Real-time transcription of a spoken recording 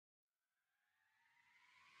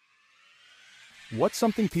What's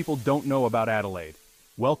something people don't know about Adelaide?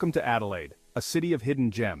 Welcome to Adelaide, a city of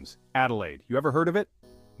hidden gems. Adelaide, you ever heard of it?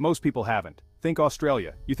 Most people haven't. Think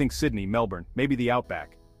Australia, you think Sydney, Melbourne, maybe the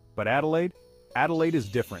Outback. But Adelaide? Adelaide is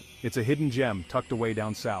different. It's a hidden gem tucked away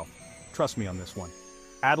down south. Trust me on this one.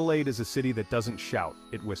 Adelaide is a city that doesn't shout,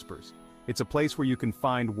 it whispers. It's a place where you can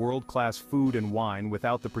find world-class food and wine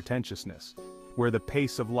without the pretentiousness, where the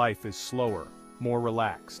pace of life is slower, more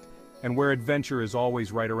relaxed, and where adventure is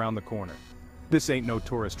always right around the corner. This ain't no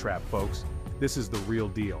tourist trap, folks. This is the real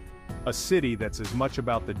deal. A city that's as much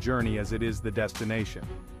about the journey as it is the destination.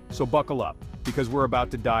 So buckle up, because we're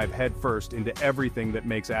about to dive headfirst into everything that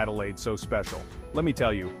makes Adelaide so special. Let me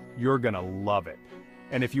tell you, you're gonna love it.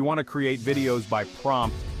 And if you want to create videos by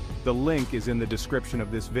prompt, the link is in the description of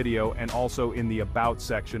this video and also in the About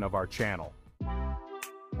section of our channel.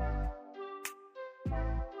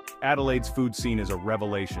 Adelaide's food scene is a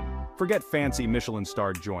revelation. Forget fancy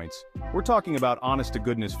Michelin-starred joints. We're talking about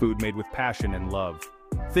honest-to-goodness food made with passion and love.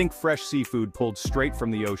 Think fresh seafood pulled straight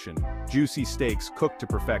from the ocean, juicy steaks cooked to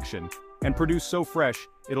perfection, and produced so fresh,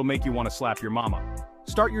 it'll make you want to slap your mama.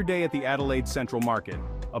 Start your day at the Adelaide Central Market,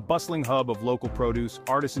 a bustling hub of local produce,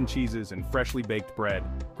 artisan cheeses, and freshly baked bread.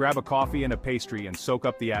 Grab a coffee and a pastry and soak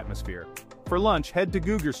up the atmosphere. For lunch, head to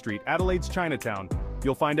Cougar Street, Adelaide's Chinatown.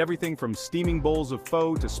 You'll find everything from steaming bowls of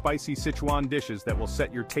pho to spicy Sichuan dishes that will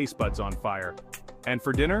set your taste buds on fire. And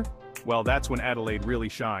for dinner? Well, that's when Adelaide really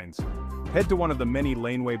shines. Head to one of the many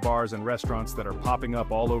laneway bars and restaurants that are popping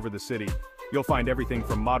up all over the city. You'll find everything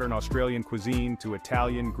from modern Australian cuisine to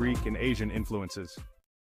Italian, Greek, and Asian influences.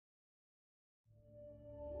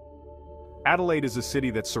 Adelaide is a city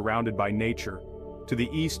that's surrounded by nature. To the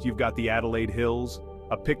east, you've got the Adelaide Hills,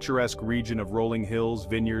 a picturesque region of rolling hills,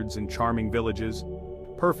 vineyards, and charming villages,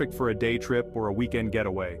 perfect for a day trip or a weekend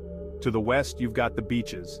getaway. To the west, you've got the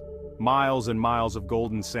beaches. Miles and miles of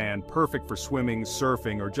golden sand, perfect for swimming,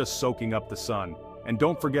 surfing, or just soaking up the sun. And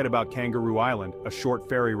don't forget about Kangaroo Island, a short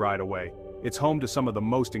ferry ride away. It's home to some of the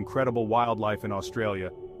most incredible wildlife in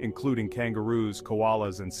Australia, including kangaroos,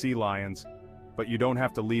 koalas, and sea lions. But you don't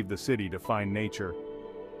have to leave the city to find nature.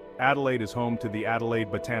 Adelaide is home to the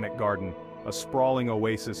Adelaide Botanic Garden, a sprawling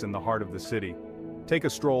oasis in the heart of the city. Take a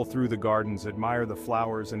stroll through the gardens, admire the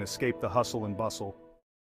flowers, and escape the hustle and bustle.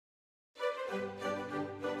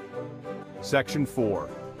 Section 4.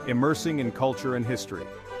 Immersing in Culture and History.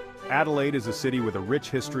 Adelaide is a city with a rich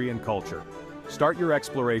history and culture. Start your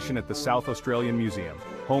exploration at the South Australian Museum,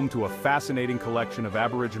 home to a fascinating collection of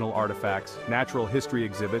Aboriginal artifacts, natural history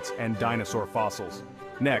exhibits, and dinosaur fossils.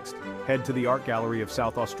 Next, head to the Art Gallery of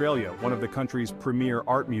South Australia, one of the country's premier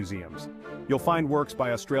art museums. You'll find works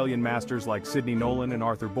by Australian masters like Sidney Nolan and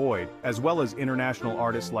Arthur Boyd, as well as international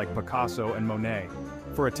artists like Picasso and Monet.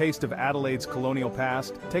 For a taste of Adelaide's colonial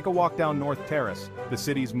past, take a walk down North Terrace, the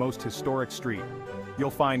city's most historic street.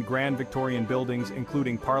 You'll find grand Victorian buildings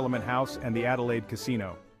including Parliament House and the Adelaide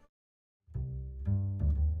Casino.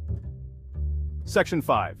 Section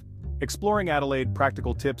 5. Exploring Adelaide,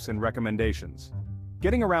 practical tips and recommendations.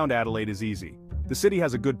 Getting around Adelaide is easy. The city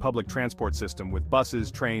has a good public transport system with buses,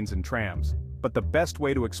 trains, and trams. But the best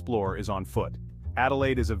way to explore is on foot.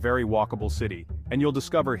 Adelaide is a very walkable city, and you'll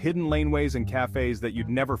discover hidden laneways and cafes that you'd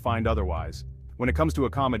never find otherwise. When it comes to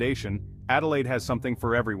accommodation, Adelaide has something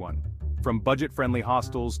for everyone. From budget-friendly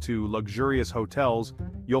hostels to luxurious hotels,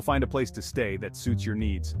 you'll find a place to stay that suits your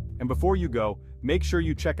needs. And before you go, make sure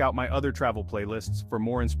you check out my other travel playlists for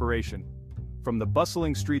more inspiration. From the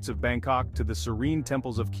bustling streets of Bangkok to the serene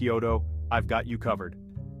temples of Kyoto, I've got you covered.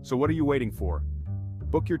 So what are you waiting for?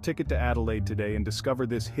 Book your ticket to Adelaide today and discover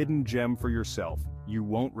this hidden gem for yourself. You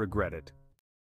won't regret it.